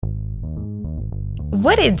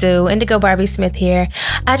What it do? Indigo Barbie Smith here.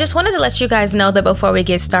 I just wanted to let you guys know that before we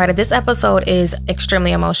get started, this episode is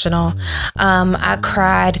extremely emotional. I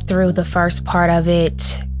cried through the first part of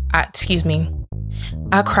it. I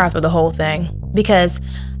cried through the whole thing because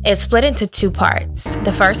it's split into two parts.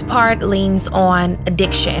 The first part leans on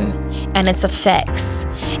addiction and its effects.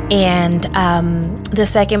 And the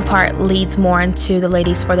second part leads more into the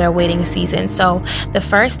ladies for their waiting season. So the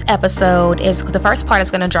first part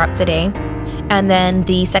is going to drop today. And then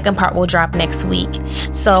the second part will drop next week.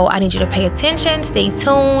 So I need you to pay attention, stay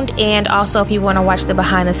tuned. And also if you want to watch the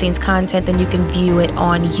behind the scenes content, then you can view it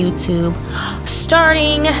on YouTube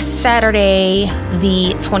starting Saturday,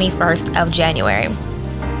 the 21st of January.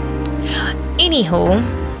 Anywho,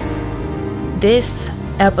 this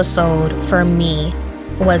episode for me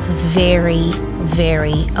was very,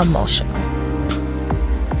 very emotional.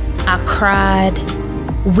 I cried,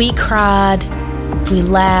 we cried, we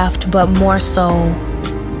laughed, but more so,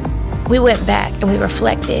 we went back and we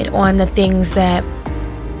reflected on the things that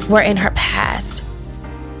were in her past.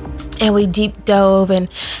 And we deep dove, and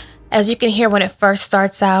as you can hear when it first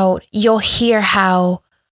starts out, you'll hear how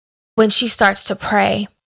when she starts to pray,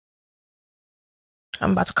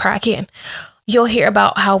 I'm about to cry again. You'll hear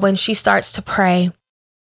about how when she starts to pray,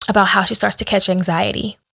 about how she starts to catch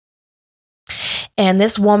anxiety. And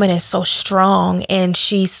this woman is so strong and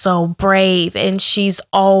she's so brave and she's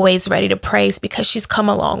always ready to praise because she's come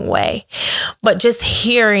a long way. But just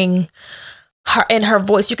hearing her in her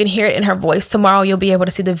voice, you can hear it in her voice. Tomorrow you'll be able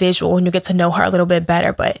to see the visual and you'll get to know her a little bit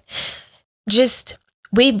better. But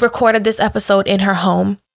we recorded this episode in her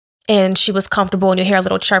home. And she was comfortable, and you hear a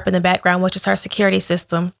little chirp in the background, which is her security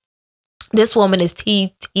system. This woman is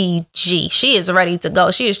TTG. She is ready to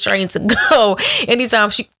go. She is trained to go.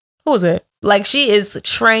 Anytime she is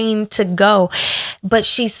trained to go. But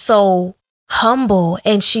she's so humble,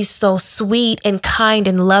 and she's so sweet and kind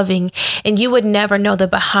and loving. And you would never know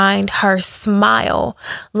that behind her smile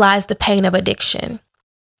lies the pain of addiction.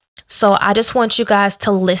 So I just want you guys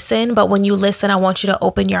to listen. But when you listen, I want you to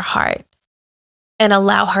open your heart and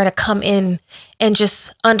allow her to come in and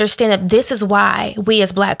just understand that this is why we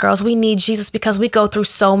as Black girls, we need Jesus, because we go through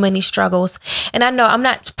so many struggles. And I know I'm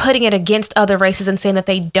not putting it against other races and saying that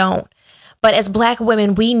they don't. But as Black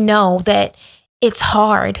women, we know that it's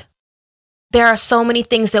hard. There are so many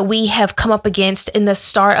things that we have come up against in the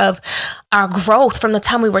start of our growth from the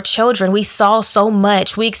time we were children. We saw so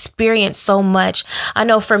much. We experienced so much. I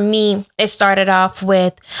know for me, it started off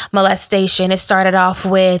with molestation. It started off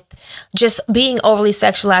with just being overly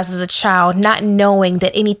sexualized as a child, not knowing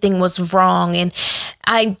that anything was wrong. And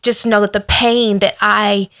I just know that the pain that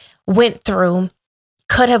I went through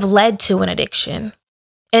could have led to an addiction.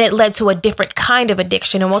 And it led to a different kind of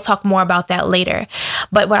addiction. And we'll talk more about that later.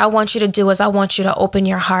 But what I want you to do is I want you to open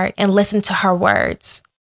your heart and listen to her words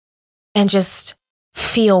and just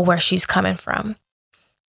feel where she's coming from.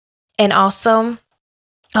 And also,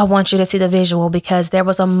 I want you to see the visual, because there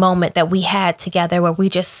was a moment that we had together where we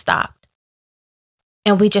just stopped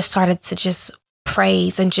and we just started to just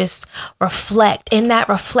praise and just reflect. In that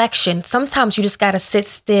reflection, sometimes you just got to sit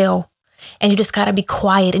still. And you just got to be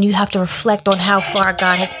quiet, and you have to reflect on how far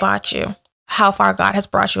God has brought you.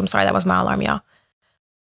 I'm sorry, that was my alarm, y'all.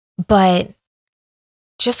 But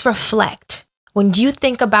just reflect. When you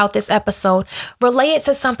think about this episode, relate it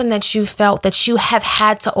to something that you felt that you have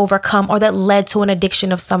had to overcome or that led to an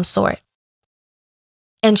addiction of some sort.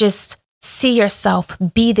 And just see yourself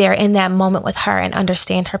be there in that moment with her and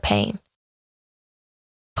understand her pain.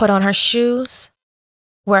 Put on her shoes,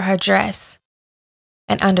 wear her dress,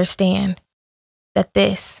 and understand that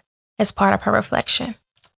this is part of her reflection.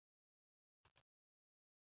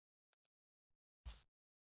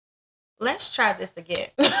 Let's try this again.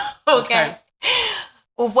 Okay.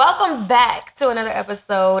 Well, welcome back to another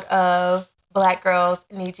episode of Black Girls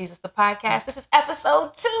Need Jesus, the podcast. This is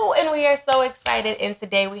episode 2, and we are so excited. And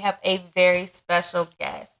today we have a very special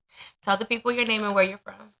guest. Tell the people your name and where you're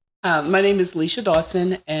from. My name is Lesia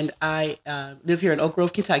Dawson, and I live here in Oak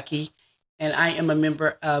Grove, Kentucky. And I am a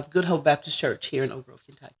member of Good Hope Baptist Church here in Oak Grove,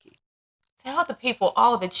 Kentucky. Tell the people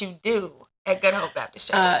all that you do at Good Hope Baptist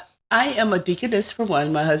Church. I am a deaconess, for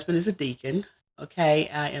one. My husband is a deacon. Okay.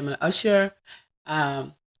 I am an usher.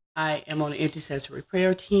 I am on the intercessory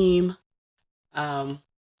prayer team. And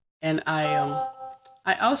I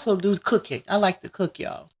also do cooking. I like to cook,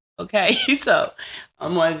 y'all. Okay. So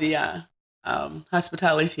I'm on the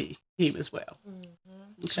hospitality team as well.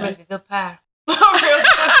 Mm-hmm. Okay. You make a good pie.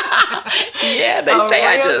 Yeah, they say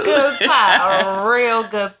I do. A real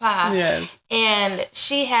good pie. Yes. And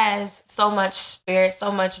she has so much spirit,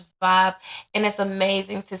 so much vibe. And it's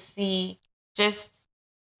amazing to see just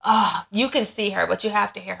Oh, you can see her, but you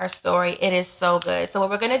have to hear her story. It is so good. So what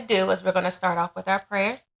we're going to do is we're going to start off with our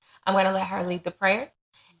prayer. I'm going to let her lead the prayer.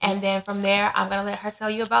 And then from there, I'm going to let her tell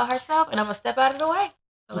you about herself, and I'm going to step out of the way.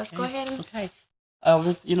 So let's go ahead and... Okay.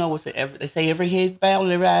 They say every head bowed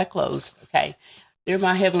and every eye closed. Okay. Dear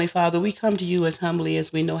my Heavenly Father, we come to you as humbly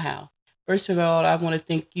as we know how. First of all, I want to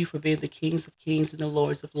thank you for being the kings of kings and the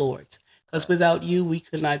lords of lords. Because without you, we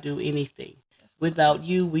could not do anything. Without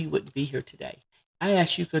you, we wouldn't be here today. I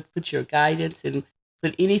ask you to put your guidance and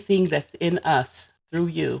put anything that's in us through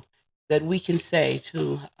you that we can say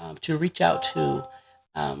to reach out to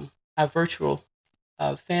our virtual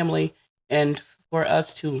family, and for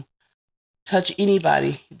us to touch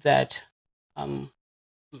anybody that I'm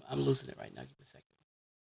losing it right now. Give me a second.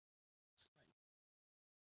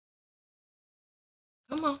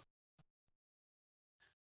 Come on.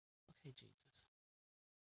 Okay, Jesus.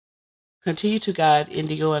 Continue to guide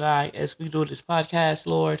Indigo and I as we do this podcast,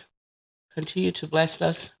 Lord. Continue to bless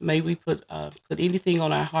us. May we put anything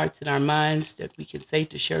on our hearts and our minds that we can say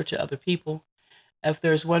to share to other people. If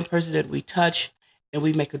there's one person that we touch and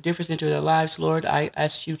we make a difference into their lives, Lord, I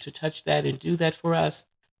ask you to touch that and do that for us.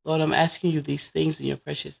 Lord, I'm asking you these things in your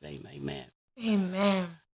precious name. Amen. Amen.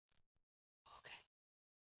 Okay.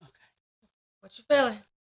 What you feeling?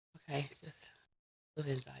 Okay, just a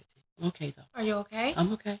little anxiety. I'm okay, though. Are you okay?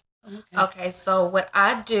 I'm okay. Okay, so what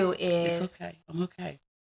I do is... It's okay. I'm okay.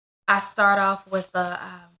 I start off with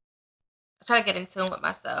I try to get in tune with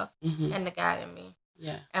myself and the God in me.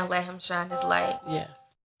 Yeah. And let him shine his light. Yes.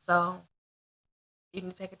 So you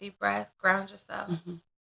can take a deep breath, ground yourself, Okay.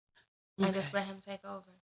 and just let him take over.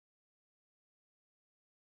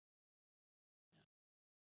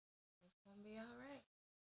 It's going to be all right.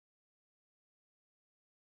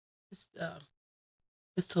 It's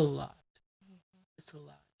a lot. It's a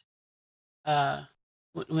lot.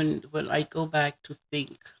 When I go back to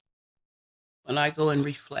think, when I go and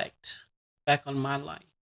reflect back on my life,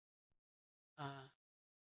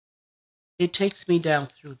 it takes me down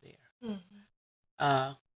through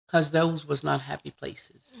there. Because those was not happy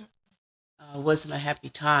places. Wasn't a happy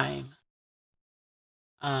time.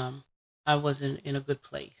 I wasn't in a good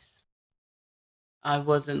place. I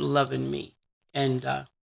wasn't loving me. And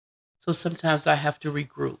so sometimes I have to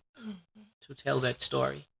regroup to tell that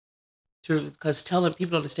story. Because telling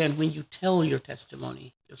people understand, when you tell your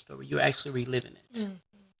testimony, your story, you're actually reliving it.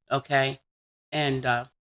 Okay? And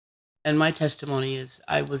my testimony is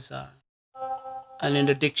I was in an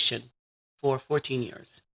addiction for 14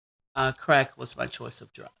 years. Crack was my choice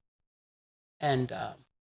of drug. And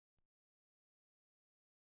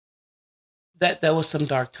that was some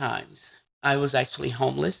dark times. I was actually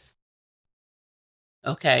homeless.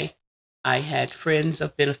 Okay. I had friends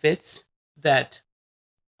of benefits that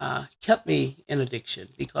kept me in addiction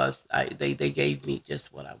because they gave me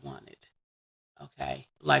just what I wanted. Okay.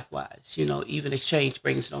 Likewise, even exchange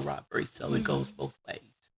brings no robbery. So it goes both ways.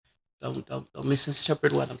 Don't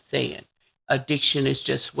misinterpret what I'm saying. Addiction is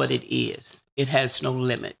just what it is. It has no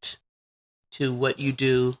limit to what you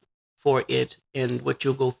do for it and what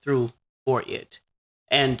you'll go through for it.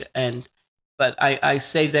 But I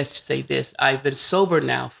say that to say this. I've been sober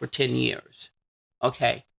now for 10 years.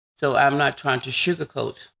 Okay. So I'm not trying to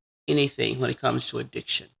sugarcoat anything when it comes to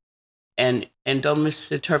addiction. And don't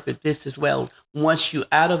misinterpret this as well. Once you're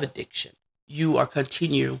out of addiction, you are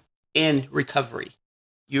continue in recovery.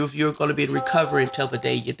 You're going to be in recovery until the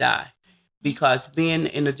day you die. Because being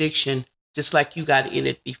in addiction, just like you got in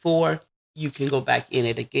it before, you can go back in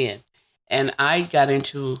it again. And I got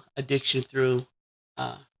into addiction through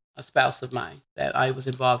a spouse of mine that I was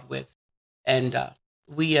involved with. And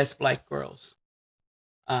we as Black girls,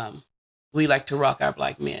 we like to rock our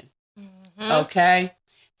Black men. Okay?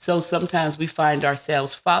 So sometimes we find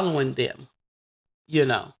ourselves following them,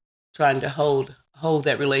 trying to hold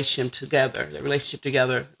that relationship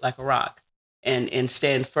together like a rock and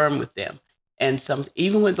stand firm with them. And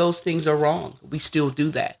even when those things are wrong, we still do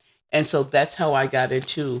that. And so that's how I got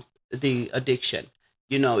into the addiction.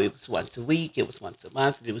 It was once a week, it was once a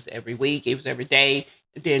month, it was every week, it was every day.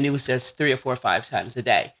 Then it was just 3 or 4 or 5 times a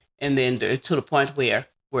day. And then to the point where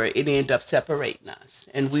it ended up separating us.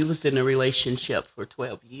 And we was in a relationship for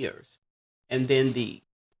 12 years. And then the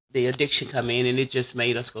addiction come in and it just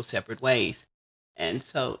made us go separate ways. And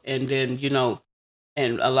then,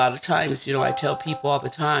 and a lot of times, I tell people all the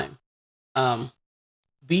time,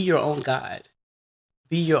 be your own guide.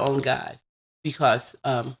 Be your own guide. Because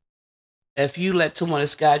if you let someone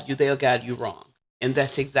else guide you, they'll guide you wrong. And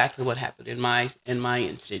that's exactly what happened in my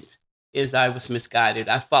instance. Is I was misguided.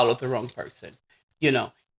 I followed the wrong person.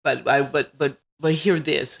 But hear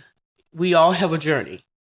this. We all have a journey,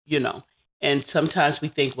 And sometimes we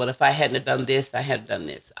think, well, if I hadn't have done this, I hadn't done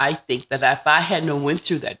this. I think that if I hadn't went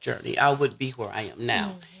through that journey, I wouldn't be where I am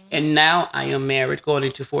now. And now I am married, going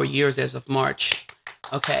into 4 years as of March.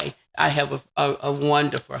 Okay. I have a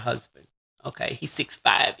wonderful husband. Okay. He's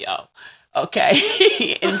 6'5", y'all.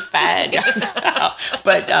 Okay. And fine.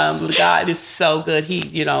 But God is so good.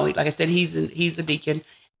 He's, like I said, he's a deacon.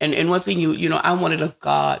 And one thing, I wanted a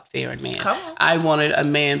God-fearing man. I wanted a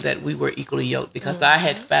man that we were equally yoked, because I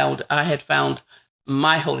had found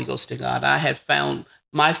my Holy Ghost in God. I had found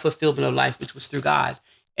my fulfillment of life, which was through God.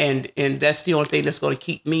 And that's the only thing that's going to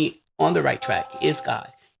keep me on the right track is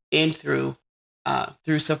God. And through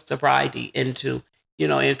sobriety, and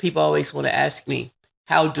people always want to ask me,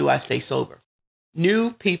 how do I stay sober?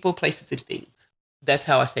 New people, places, and things. That's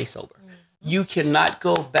how I stay sober. You cannot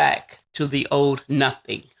go back to the old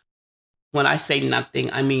nothing. When I say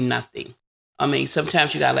nothing, I mean nothing. I mean,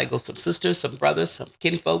 sometimes you got to let go some sisters, some brothers, some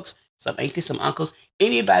kinfolks, some aunties, some uncles,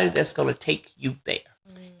 anybody that's going to take you there.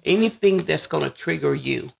 Anything that's going to trigger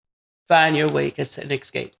you, find your way and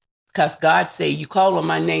escape. Because God say, you call on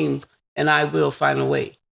my name and I will find a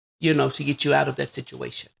way, to get you out of that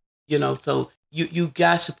situation. So you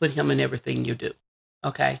guys should put him in everything you do.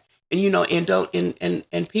 Okay. And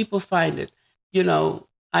and people find it,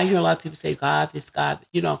 I hear a lot of people say, God, this God,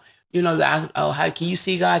 how can you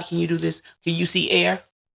see God? Can you do this? Can you see air?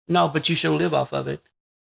 No, but you should live off of it.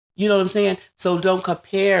 You know what I'm saying? So don't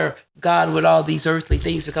compare God with all these earthly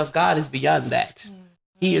things, because God is beyond that.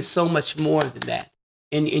 He is so much more than that.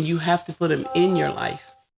 And you have to put him in your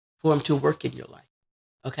life for him to work in your life.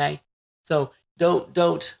 Okay? So don't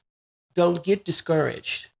get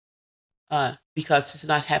discouraged because it's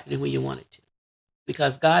not happening when you want it to.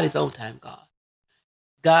 Because God is on time God.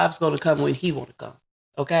 God's going to come when he want to come.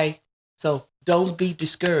 Okay? So don't be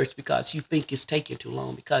discouraged because you think it's taking too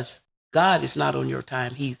long, because God is not on your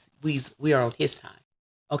time. We are on his time.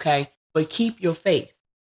 Okay? But keep your faith.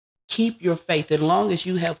 Keep your faith. As long as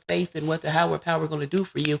you have faith in what the higher power is going to do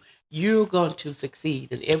for you, you're going to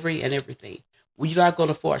succeed in everything. You're not going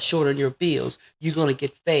to fall short on your bills. You're going to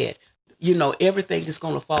get fed. Everything is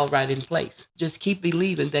going to fall right in place. Just keep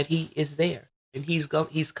believing that he is there, and he's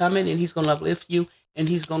coming, and he's going to uplift you, and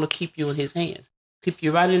he's going to keep you in his hands, keep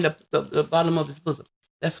you right in the bottom of his bosom.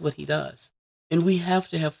 That's what he does. And we have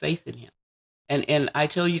to have faith in him. And I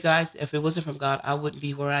tell you guys, if it wasn't from God, I wouldn't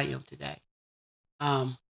be where I am today.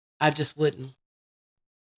 I just wouldn't.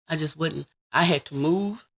 I had to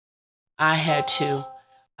move. I had to,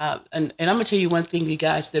 and I'm gonna tell you one thing, you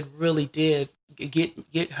guys, that really did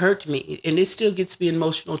get hurt me, and it still gets me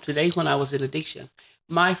emotional today. When I was in addiction,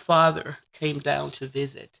 my father came down to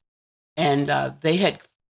visit, and they had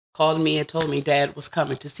called me and told me Dad was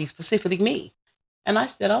coming to see specifically me, and I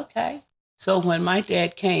said okay. So when my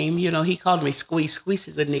dad came, he called me Squeeze. Squeeze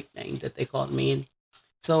is a nickname that they called me, and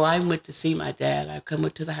so I went to see my dad. I come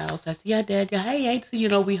to the house. I said, yeah, Dad, yeah, hey,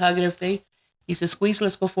 so, we hug and everything. He said, Squeeze,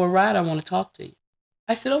 let's go for a ride. I want to talk to you.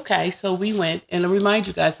 I said, okay. So we went. And I remind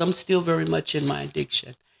you guys, I'm still very much in my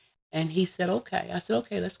addiction. And he said, okay. I said,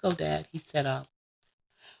 okay, let's go, Dad. He said,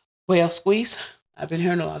 well, Squeeze, I've been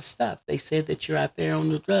hearing a lot of stuff. They said that you're out there on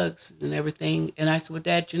the drugs and everything. And I said, well,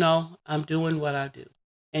 Dad, I'm doing what I do.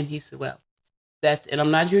 And he said, well, and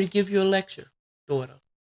I'm not here to give you a lecture, daughter.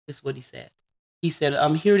 That's what he said. He said,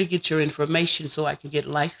 I'm here to get your information so I can get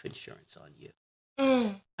life insurance on you.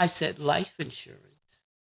 I said, life insurance?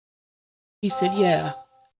 He said, yeah.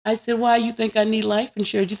 I said, why you think I need life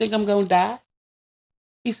insurance? You think I'm going to die?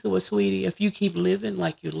 He said, well, sweetie, if you keep living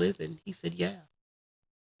like you're living. He said, yeah.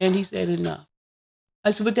 And he said, enough. I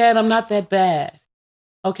said, but Dad, I'm not that bad.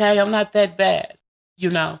 Okay, I'm not that bad,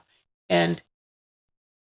 And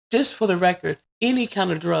just for the record, any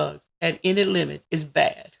kind of drugs at any limit is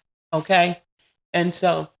bad. Okay? And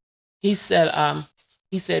so he said,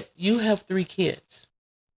 you have 3 kids.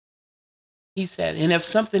 He said, and if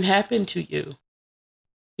something happened to you,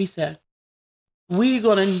 he said, we're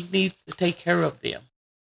going to need to take care of them.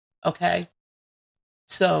 Okay?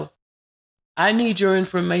 So I need your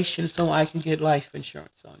information so I can get life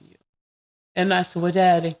insurance on you. And I said, well,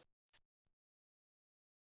 Daddy,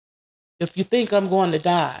 if you think I'm going to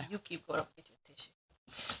die. You keep going up, get your tissue.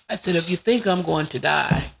 I said, if you think I'm going to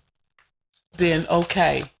die, then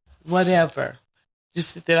okay, whatever.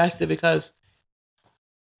 Just that I said, because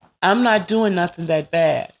I'm not doing nothing that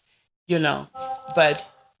bad,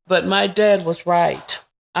 But my dad was right.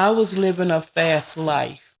 I was living a fast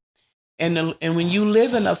life. And when you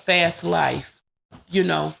live in a fast life,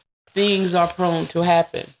 things are prone to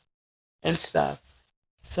happen and stuff.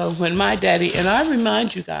 So when my daddy, and I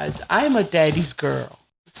remind you guys, I am a daddy's girl.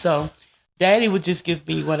 So Daddy would just give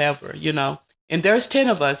me whatever, And there's 10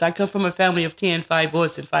 of us. I come from a family of 10, 5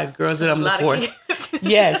 boys and 5 girls, and I'm the fourth.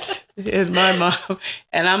 Yes, and my mom,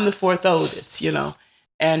 and I'm the fourth oldest,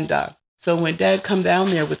 And so when Dad come down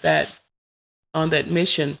there with that, on that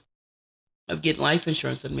mission of getting life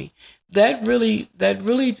insurance on me, that really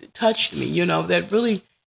touched me, that really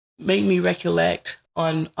made me recollect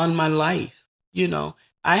on my life.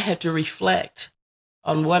 I had to reflect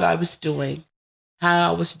on what I was doing,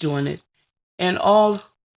 how I was doing it, and all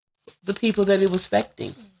the people that it was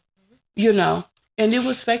affecting, and it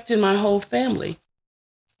was affecting my whole family.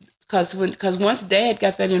 Because once Dad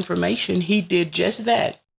got that information, he did just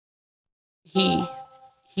that. He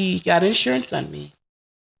got insurance on me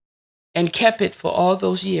and kept it for all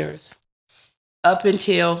those years up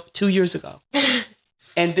until 2 years ago.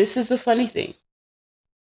 And this is the funny thing.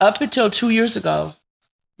 Up until 2 years ago,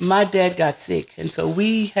 my dad got sick. And so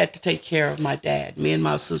we had to take care of my dad, me and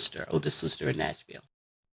my sister, oldest sister in Nashville.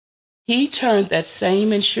 He turned that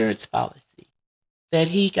same insurance policy that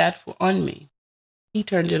he got on me. He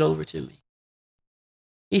turned it over to me.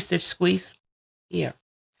 He said, "Squeeze, here.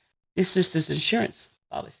 This is this insurance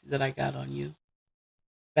policy that I got on you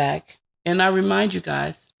back." And I remind you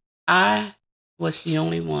guys, I was the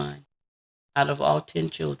only one out of all 10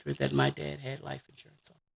 children that my dad had life insurance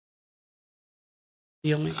on.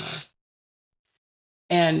 The only one.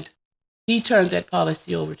 And he turned that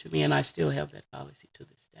policy over to me, and I still have that policy to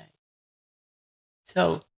this day.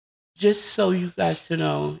 So just so you guys to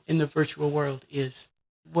know, in the virtual world, is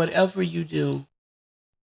whatever you do,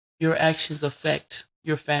 your actions affect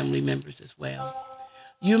your family members as well.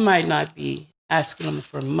 You might not be asking them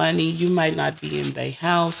for money. You might not be in their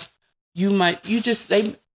house. What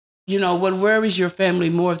worries your family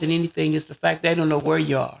more than anything is the fact they don't know where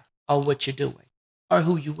you are or what you're doing or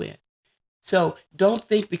who you with. So don't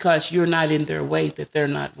think because you're not in their way that they're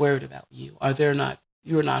not worried about you or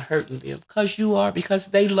you're not hurting them, because you are, because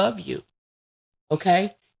they love you.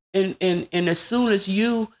 Okay? And as soon as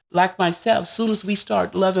you, like myself, as soon as we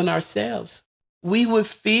start loving ourselves, we would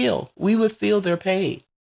feel their pain.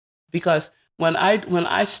 Because when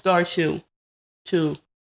I start to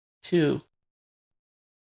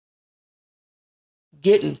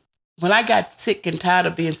when I got sick and tired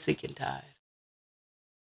of being sick and tired,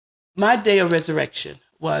 my day of resurrection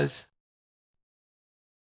was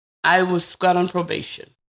I got on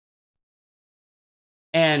probation,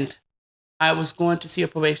 and I was going to see a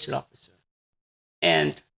probation officer,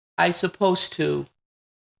 and I supposed to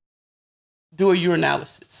do a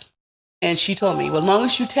urinalysis. And she told me, "Well, as long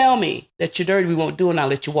as you tell me that you're dirty, we won't do it, and I'll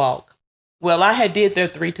let you walk." Well, I had did there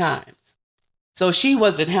 3 times. So she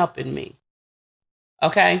wasn't helping me.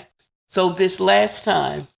 Okay? So this last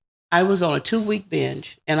time, I was on a 2-week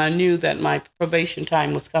binge, and I knew that my probation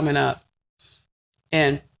time was coming up.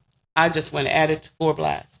 And I just went at it for a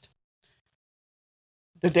blast.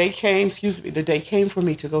 The day came for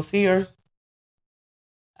me to go see her.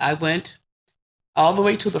 I went all the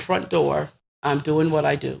way to the front door. I'm doing what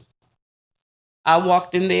I do. I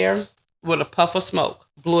walked in there with a puff of smoke,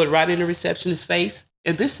 blew it right in the receptionist's face,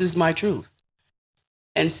 and this is my truth.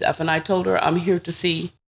 And stuff. And I told her, "I'm here to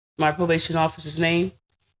see my probation officer's name."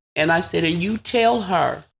 And I said, "And you tell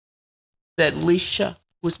her that Lesia,"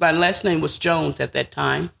 which my last name was Jones at that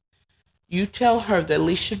time, "you tell her that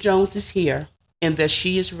Lesia Jones is here and that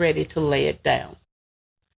she is ready to lay it down."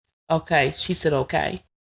 Okay. She said, "Okay."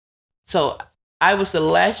 So I was the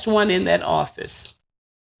last one in that office.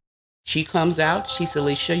 She comes out. She said,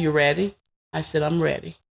 "Lesia, you ready?" I said, "I'm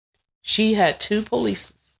ready." She had 2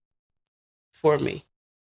 police for me.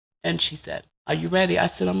 And she said, "Are you ready?" I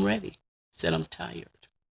said, "I'm ready." I said, "I'm tired."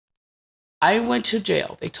 I went to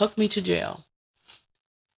jail. They took me to jail.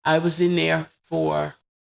 I was in there for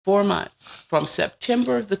 4 months, from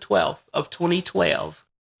September the 12th of 2012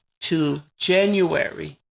 to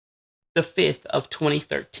January the 5th of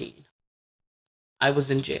 2013. I was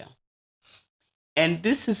in jail. And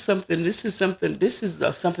this is something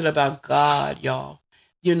about God, y'all.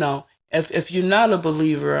 If you're not a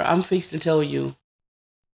believer, I'm fixing to tell you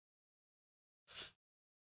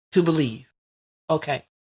to believe. Okay.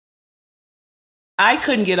 I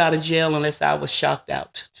couldn't get out of jail unless I was shocked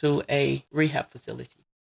out to a rehab facility.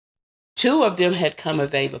 2 of them had come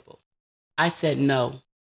available. I said no.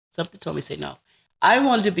 Something told me to say no. I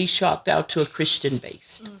wanted to be shocked out to a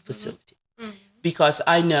Christian-based facility because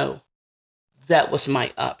I know that was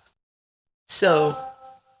my up. So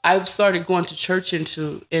I started going to church in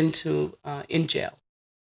jail,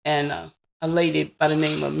 and a lady by the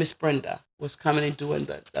name of Miss Brenda was coming and doing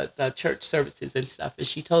the church services and stuff, and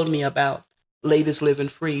she told me about Ladies Living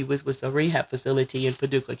Free, which was a rehab facility in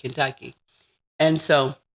Paducah, Kentucky. And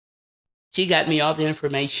so she got me all the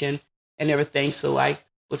information, and everything. So I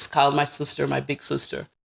was calling my sister, my big sister.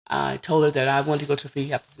 I told her that I wanted to go to a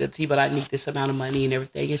rehab facility, but I need this amount of money and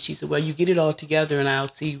everything. And she said, well, you get it all together and I'll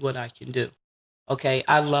see what I can do. Okay,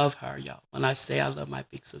 I love her, y'all. When I say I love my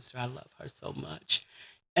big sister, I love her so much.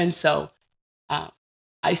 And so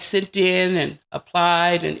I sent in and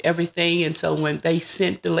applied and everything. And so when they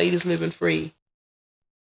sent the Ladies Living Free,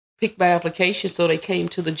 picked my application, so they came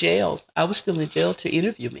to the jail. I was still in jail to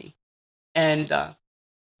interview me. And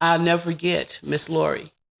I'll never forget Miss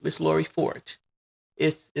Lori Fort.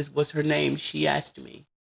 It was her name. She asked me,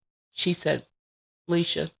 she said,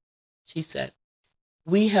 Lesia, she said,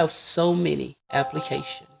 we have so many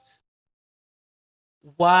applications.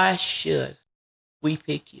 Why should we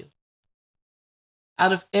pick you?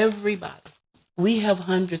 Out of everybody, we have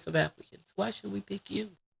hundreds of applicants. Why should we pick you?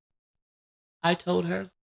 I told her,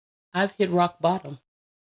 I've hit rock bottom.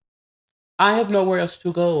 I have nowhere else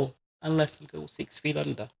to go unless I go 6 feet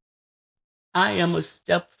under. I am a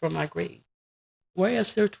step from my grave. Where else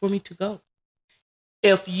is there for me to go?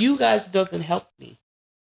 If you guys doesn't help me,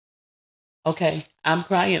 okay, I'm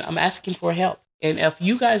crying, I'm asking for help. And if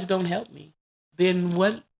you guys don't help me, then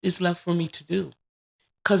what is left for me to do?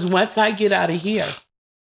 Because once I get out of here,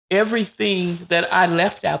 everything that I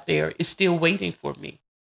left out there is still waiting for me.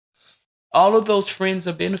 All of those friends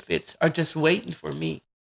or benefits are just waiting for me.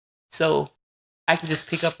 So I can just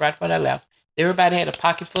pick up right what I left. Everybody had a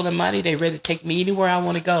pocket full of money. They ready to take me anywhere I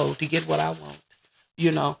want to go to get what I want,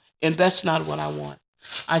 and that's not what I want.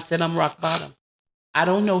 I said, I'm rock bottom. I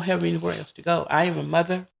don't know anywhere else to go. I am a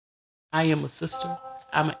mother. I am a sister.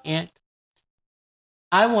 I'm an aunt.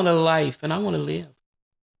 I want a life and I want to live.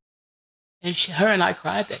 And her and I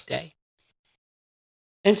cried that day.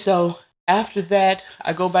 And so after that,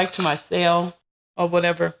 I go back to my cell or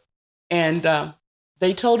whatever. And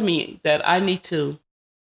they told me that I need to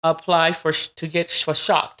apply to get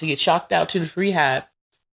shocked out to the rehab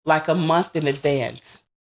like a month in advance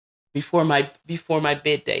before my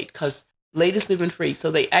bid date, because Ladies Living Free. So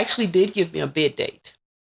they actually did give me a bid date.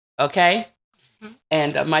 Okay. Mm-hmm.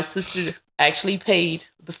 And my sister actually paid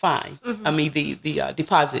the fine. Mm-hmm. I mean, the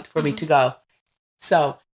deposit for me to go.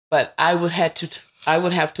 So, but I would have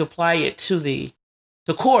to apply it to the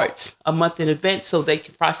courts a month in advance so they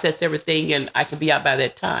can process everything and I can be out by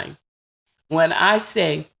that time. When I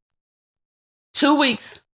say 2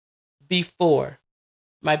 weeks before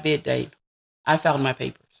my bid date, I filed my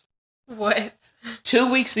papers. What?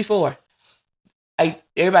 2 weeks before.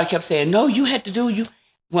 Everybody kept saying, no, you had to do you.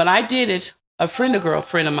 When I did it, a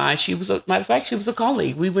girlfriend of mine, matter of fact, she was a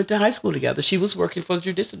colleague. We went to high school together. She was working for the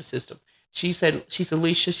judicial system. She said,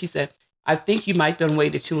 Lesia, she said, I think you might done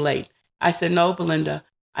waited too late. I said, no, Belinda.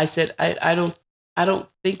 I said, I don't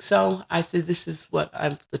think so. I said, this is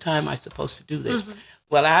the time I'm supposed to do this. Mm-hmm.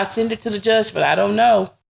 Well, I send it to the judge, but I don't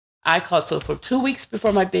know. I called. So for 2 weeks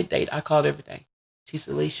before my bid date, I called every day. She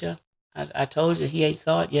said, Lesia, I told you he ain't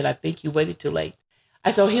saw it yet. I think you waited too late. I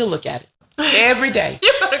said, he'll look at it every day.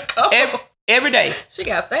 You better go. Every day. She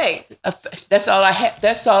got faith. That's all I had.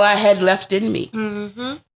 That's all I had left in me.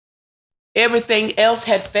 Mm-hmm. Everything else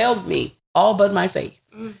had failed me, all but my faith.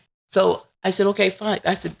 Mm. So I said, okay, fine.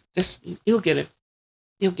 I said, he'll get it.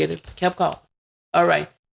 He'll get it. Kept calling. All right.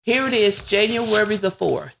 Here it is, January the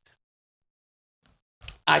 4th.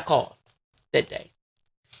 I called that day.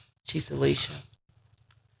 She said, Lesia,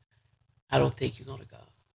 I don't think you're going to go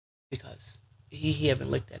because he haven't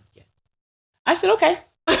looked at it yet. I said, okay.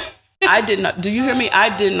 I did not. Do you hear me?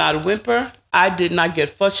 I did not whimper. I did not get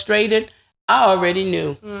frustrated. I already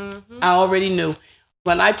knew. Mm-hmm. I already knew.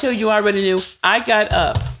 When I tell you I already knew, I got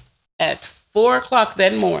up at 4 o'clock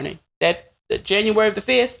that morning, that January the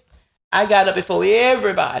 5th. I got up before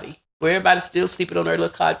everybody, where everybody's still sleeping on their little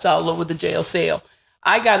cots all over the jail cell.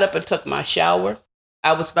 I got up and took my shower.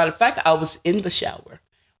 Matter of fact, I was in the shower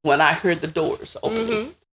when I heard the doors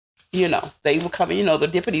opening. Mm-hmm. They were coming, the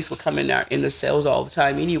deputies were coming there in the cells all the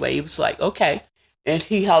time anyway. It was like, okay. And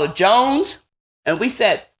he hollered, Jones. And we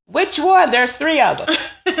said, which one? There's 3 of us.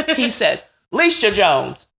 He said, Lesia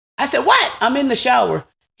Jones. I said, what? I'm in the shower.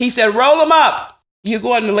 He said, roll them up. You're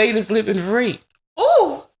going to Ladies Living Free.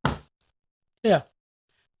 Ooh. Yeah.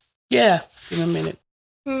 Yeah. In a minute.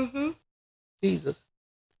 Mm-hmm. Jesus.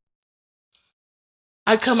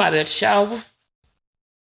 I come out of that shower.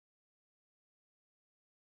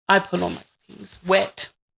 I put on my things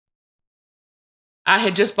wet. I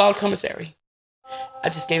had just bought commissary. I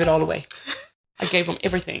just gave it all away. I gave them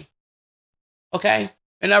everything. Okay?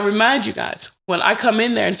 And I remind you guys, when I come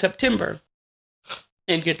in there in September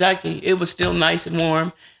in Kentucky, it was still nice and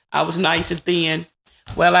warm. I was nice and thin.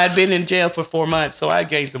 Well, I'd been in jail for 4 months, so I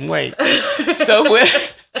gained some weight. So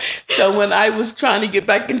So when I was trying to get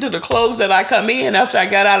back into the clothes that I come in after I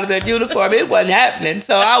got out of that uniform, it wasn't happening.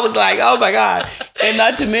 So I was like, oh my God. And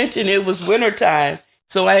not to mention it was wintertime.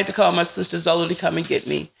 So I had to call my sister Zola to come and get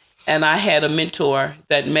me. And I had a mentor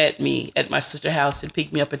that met me at my sister's house and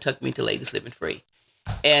picked me up and took me to Ladies Living Free.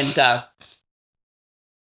 And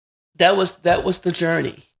that was the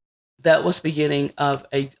journey. That was the beginning of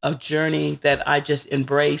a journey that I just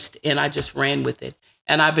embraced, and I just ran with it.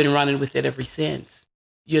 And I've been running with it ever since,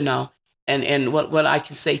 you know. And what I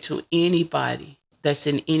can say to anybody that's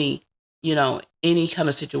in any kind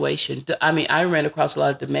of situation. I mean, I ran across a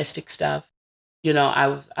lot of domestic stuff. You know,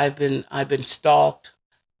 I've been stalked.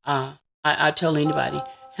 I tell anybody,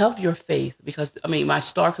 help your faith, because I mean, my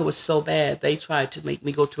stalker was so bad. They tried to make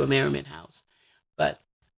me go to a merriment house, but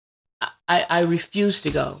I refused to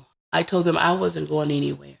go. I told them I wasn't going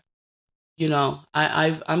anywhere. You know,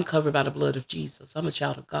 I'm covered by the blood of Jesus. I'm a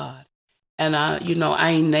child of God. And I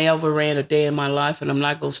ain't never ran a day in my life, and I'm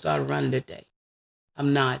not going to start running a day.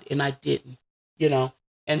 I'm not, and I didn't, you know.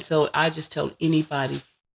 And so I just tell anybody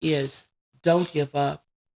is don't give up.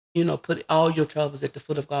 You know, put all your troubles at the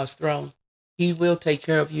foot of God's throne. He will take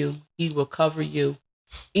care of you. He will cover you.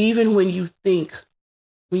 Even when you think,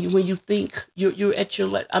 when you think you're at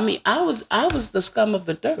your, I mean, I was the scum of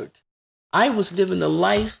the dirt. I was living the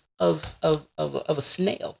life of a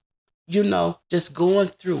snail, you know, just going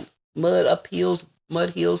through mud hills,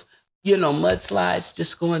 you know, mudslides,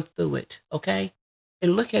 just going through it. Okay.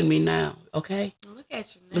 And look at me now. Okay. Look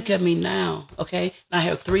at you now. Look at me now. Okay. And I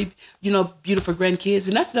have 3, you know, beautiful grandkids.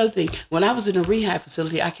 And that's another thing. When I was in a rehab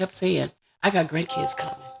facility, I kept saying, I got grandkids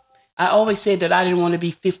coming. I always said that I didn't want to be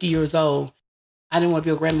 50 years old. I didn't want to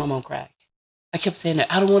be a grandmama on crack. I kept saying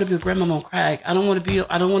that I don't want to be a grandmama on crack. I don't want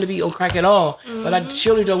to be on crack at all. Mm-hmm. But I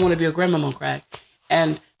surely don't want to be a grandmama on crack.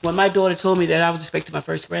 And when my daughter told me that I was expecting my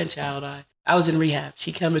first grandchild, I was in rehab.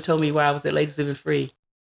 She came and told me where I was at Ladies Living Free,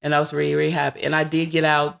 and I was really, really happy. And I did get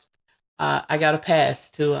out. I got a pass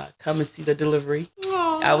to come and see the delivery.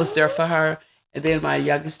 Aww. I was there for her, and then my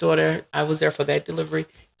youngest daughter, I was there for that delivery.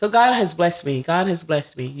 So God has blessed me. God has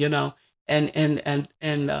blessed me, you know, and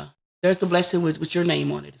there's the blessing with your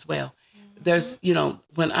name on it as well. There's, you know,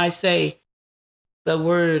 when I say the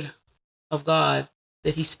word of God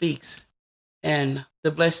that he speaks and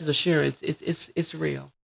the blessed assurance, it's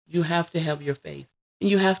real. You have to have your faith and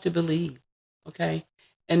you have to believe. Okay.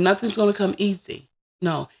 And nothing's going to come easy.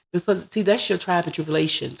 No, because see, that's your trials and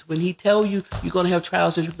tribulations. When he tell you you're going to have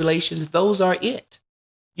trials and tribulations, those are it.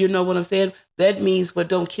 You know what I'm saying? That means what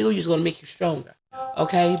don't kill you is going to make you stronger.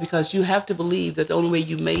 Okay. Because you have to believe that the only way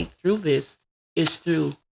you made through this is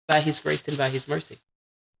through by his grace and by his mercy.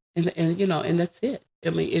 And you know, and that's it. I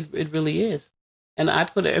mean, it really is. And I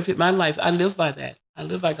put my life, I live by that. I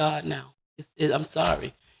live by God now. I'm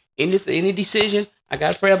sorry. Any decision, I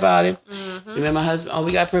got to pray about it. Mm-hmm. Remember my husband,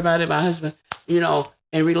 we got to pray about it. My husband, you know,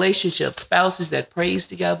 in relationships, spouses that prays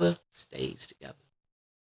together, stays together.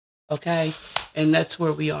 Okay? And that's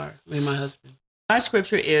where we are with my husband. My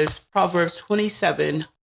scripture is Proverbs 27,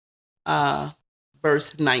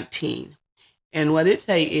 verse 19. And what it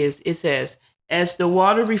says, as the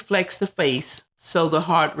water reflects the face, so the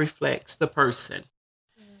heart reflects the person.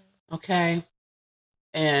 Okay?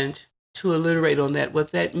 And to alliterate on that,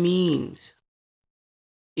 what that means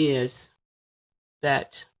is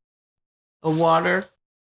that a water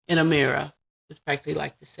in a mirror is practically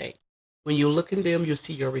like the same. When you look in them, you'll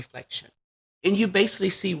see your reflection. And you basically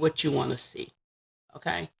see what you want to see.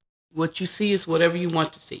 Okay? What you see is whatever you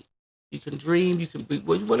want to see. You can dream, you can be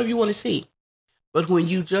whatever you want to see. But when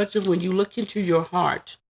you judge them, when you look into your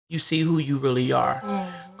heart, you see who you really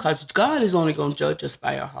are. Because God is only going to judge us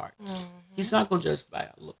by our hearts. Mm-hmm. He's not going to judge us by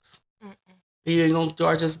our looks. Mm-mm. He ain't going to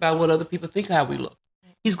judge us by what other people think how we look.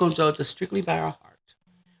 He's going to judge us strictly by our heart.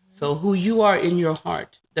 Mm-hmm. So who you are in your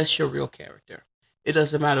heart, that's your real character. It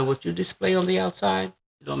doesn't matter what you display on the outside.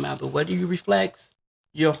 It don't matter what you reflect.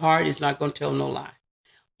 Your heart is not going to tell no lie.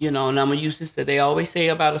 You know, and I'm going to use this that they always say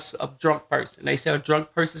about a drunk person. They say a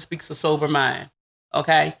drunk person speaks a sober mind.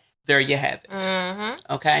 Okay, there you have it.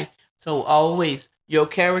 Mm-hmm. Okay, so always your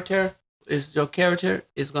character is going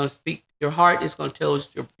to speak. Your heart is going to tell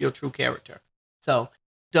us your true character. So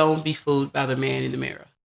don't be fooled by the man in the mirror.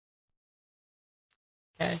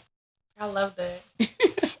 Okay, I love that,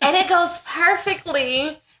 and it goes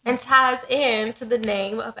perfectly and ties in to the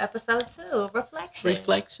name of episode 2,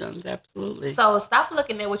 Reflections, absolutely. So stop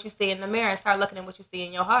looking at what you see in the mirror and start looking at what you see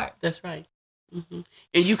in your heart. That's right. Mm-hmm.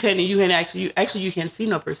 And you can actually you can't see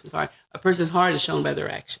no person's heart. A person's heart is shown by their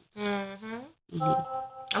actions. Mm-hmm.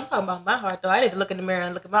 Mm-hmm. I'm talking about my heart though. I need to look in the mirror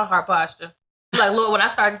and look at my heart posture. I'm like, Lord, when I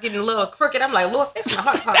start getting a little crooked, I'm like, Lord, fix my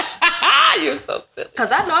heart posture. You're so silly.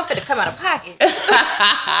 Because I know I'm going to come out of pocket.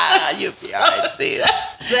 You'll be all right, sis.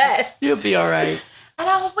 Just that. You'll be all right. And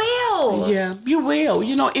I will. Yeah, you will.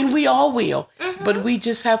 And we all will. Mm-hmm. But we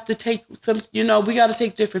just have to take some, we got to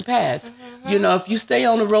take different paths. Mm-hmm. If you stay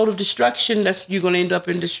on the road of destruction, you're going to end up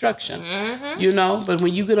in destruction. Mm-hmm. But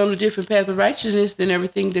when you get on a different path of righteousness, then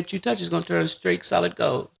everything that you touch is going to turn straight, solid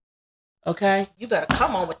gold. Okay? You better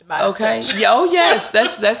come on with the Bible. Okay. Yeah, oh, yes.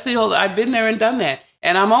 That's the whole, I've been there and done that.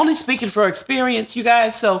 And I'm only speaking for experience, you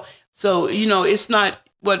guys. So it's not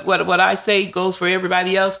what I say goes for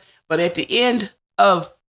everybody else. But at the end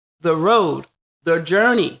of the road, the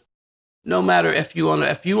journey, no matter if you on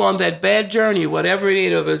that bad journey, whatever it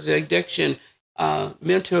is, of addiction,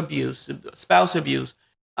 mental abuse, spouse abuse,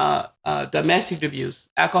 domestic abuse,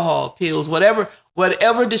 alcohol, pills,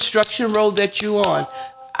 whatever destruction road that you're on,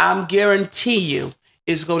 I'm guarantee you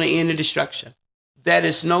is going to end in destruction. That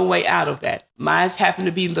is no way out of that. Mine's happened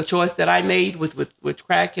to be the choice that I made with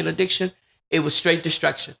crack and addiction. It was straight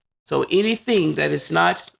destruction. So anything that is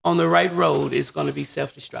not on the right road is going to be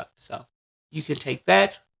self-destruct. So you can take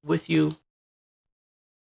that with you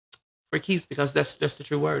for keeps, because that's the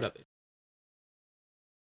true word of it.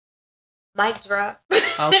 Mic drop.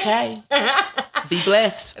 Okay. Be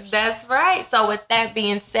blessed. That's right. So with that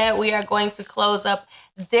being said, we are going to close up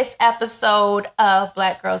this episode of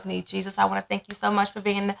Black Girls Need Jesus. I want to thank you so much for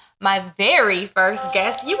being my very first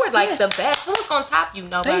guest. You were like the best. Who's going to top you?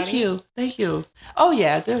 Nobody. Thank you. Oh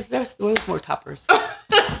yeah, there's more toppers.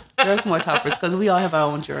 There's more toppers because we all have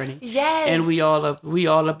our own journey. Yes. And we all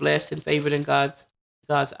are blessed and favored in God's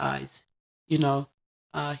eyes. He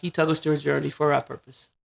took us through a journey for our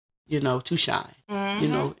purpose. To shine.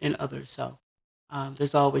 Mm-hmm. In others. So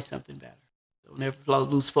there's always something better. Don't never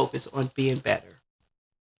lose focus on being better.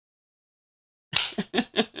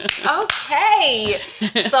 Okay.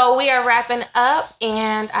 So we are wrapping up,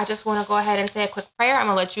 and I just want to go ahead and say a quick prayer. I'm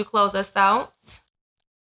going to let you close us out.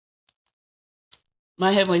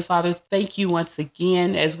 My Heavenly Father, thank you once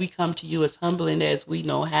again as we come to you as humble and as we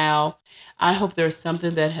know how. I hope there's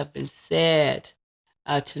something that have been said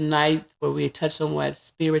tonight where we touch someone's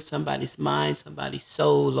spirit, somebody's mind, somebody's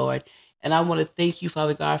soul, Lord. And I want to thank you,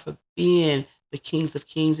 Father God, for being the kings of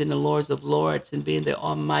kings and the lords of lords and being the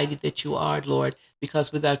almighty that you are, Lord,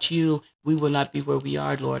 because without you, we will not be where we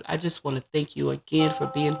are, Lord. I just want to thank you again for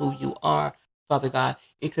being who you are, Father God,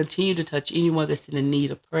 and continue to touch anyone that's in the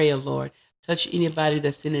need of prayer, Lord. Touch anybody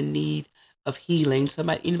that's in the need of healing,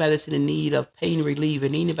 anybody that's in the need of pain relief,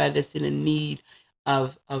 and anybody that's in the need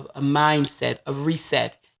of a mindset, of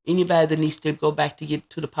reset. Anybody that needs to go back to get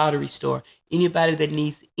to the pottery store. Anybody that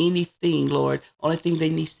needs anything, Lord, only thing they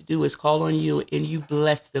need to do is call on you, and you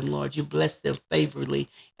bless them, Lord. You bless them favorably.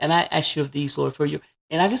 And I ask you of these, Lord,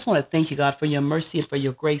 and I just want to thank you, God, for your mercy and for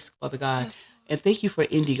your grace, Father God. And thank you for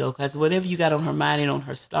Indigo, because whatever you got on her mind and on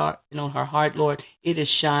her and on her heart, Lord, it is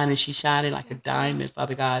shining. She's shining like a diamond,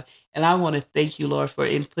 Father God. And I want to thank you, Lord, for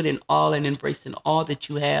putting all and embracing all that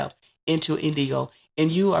you have into Indigo.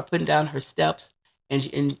 And you are putting down her steps.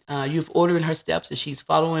 And you've ordered her steps, and she's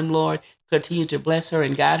following, Lord. Continue to bless her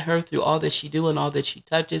and guide her through all that she do and all that she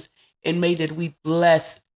touches. And may that we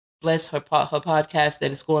bless her podcast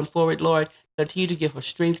that is going forward, Lord. Continue to give her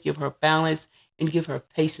strength, give her balance, and give her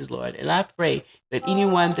patience, Lord. And I pray that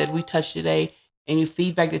anyone that we touch today, any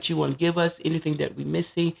feedback that you want to give us, anything that we're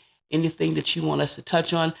missing, anything that you want us to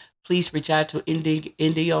touch on, please reach out to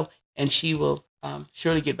Indio, and she will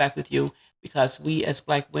surely get back with you, because we as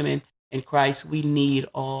Black women in Christ, we need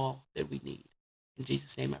all that we need. In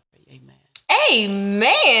Jesus' name I pray. Amen.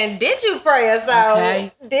 Amen. Did you pray us out?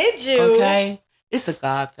 Okay. Did you? Okay. It's a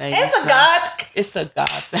God thing. It's a God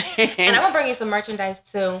thing. And I'm going to bring you some merchandise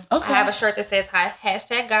too. Okay. I have a shirt that says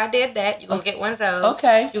hashtag God did that. You're going to get one of those.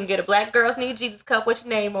 Okay. You can get a Black Girls Need Jesus cup with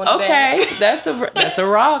your name on it. Okay. That's a rock. That's a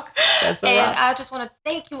rock. And I just want to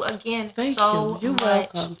thank you again so much. You're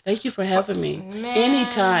welcome. Thank you for having me. Man.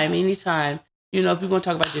 Anytime. If we want to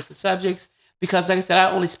talk about different subjects, because like I said,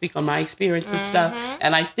 I only speak on my experience and stuff.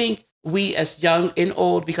 And I think we as young and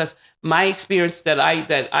old, because my experience that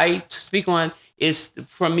I speak on is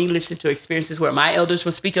from me listening to experiences where my elders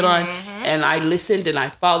were speaking on, and I listened and I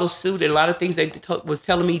followed suit, and a lot of things they was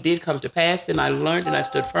telling me did come to pass, and I learned and I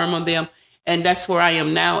stood firm on them. And that's where I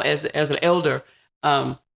am now as an elder.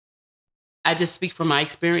 I just speak from my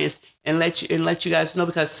experience and let you guys know,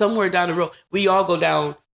 because somewhere down the road, we all go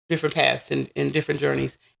down different paths and different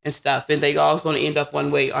journeys and stuff, and they always going to end up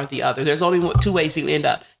one way or the other. There's only two ways you can end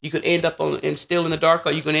up. You could end up still in the dark,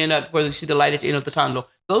 or you can end up where you see the light at the end of the tunnel.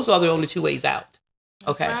 Those are the only two ways out.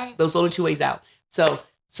 Okay, right. Those are the only two ways out. So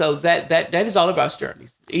that is all of our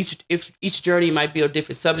journeys. Each journey might be a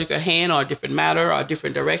different subject at hand, or a different matter, or a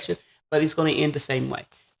different direction. but it's going to end the same way.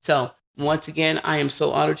 So once again, I am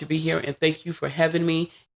so honored to be here, and thank you for having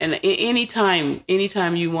me. And anytime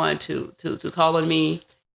you want to call on me,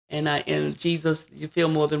 and Jesus, you feel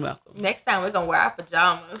more than welcome. Next time we're gonna wear our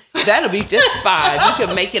pajamas. That'll be just fine. We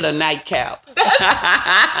can make it a nightcap. I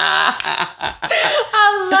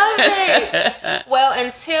love it. Well,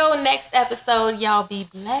 until next episode, y'all be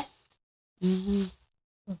blessed. Mm-hmm.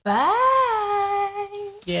 Bye.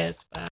 Yes, bye.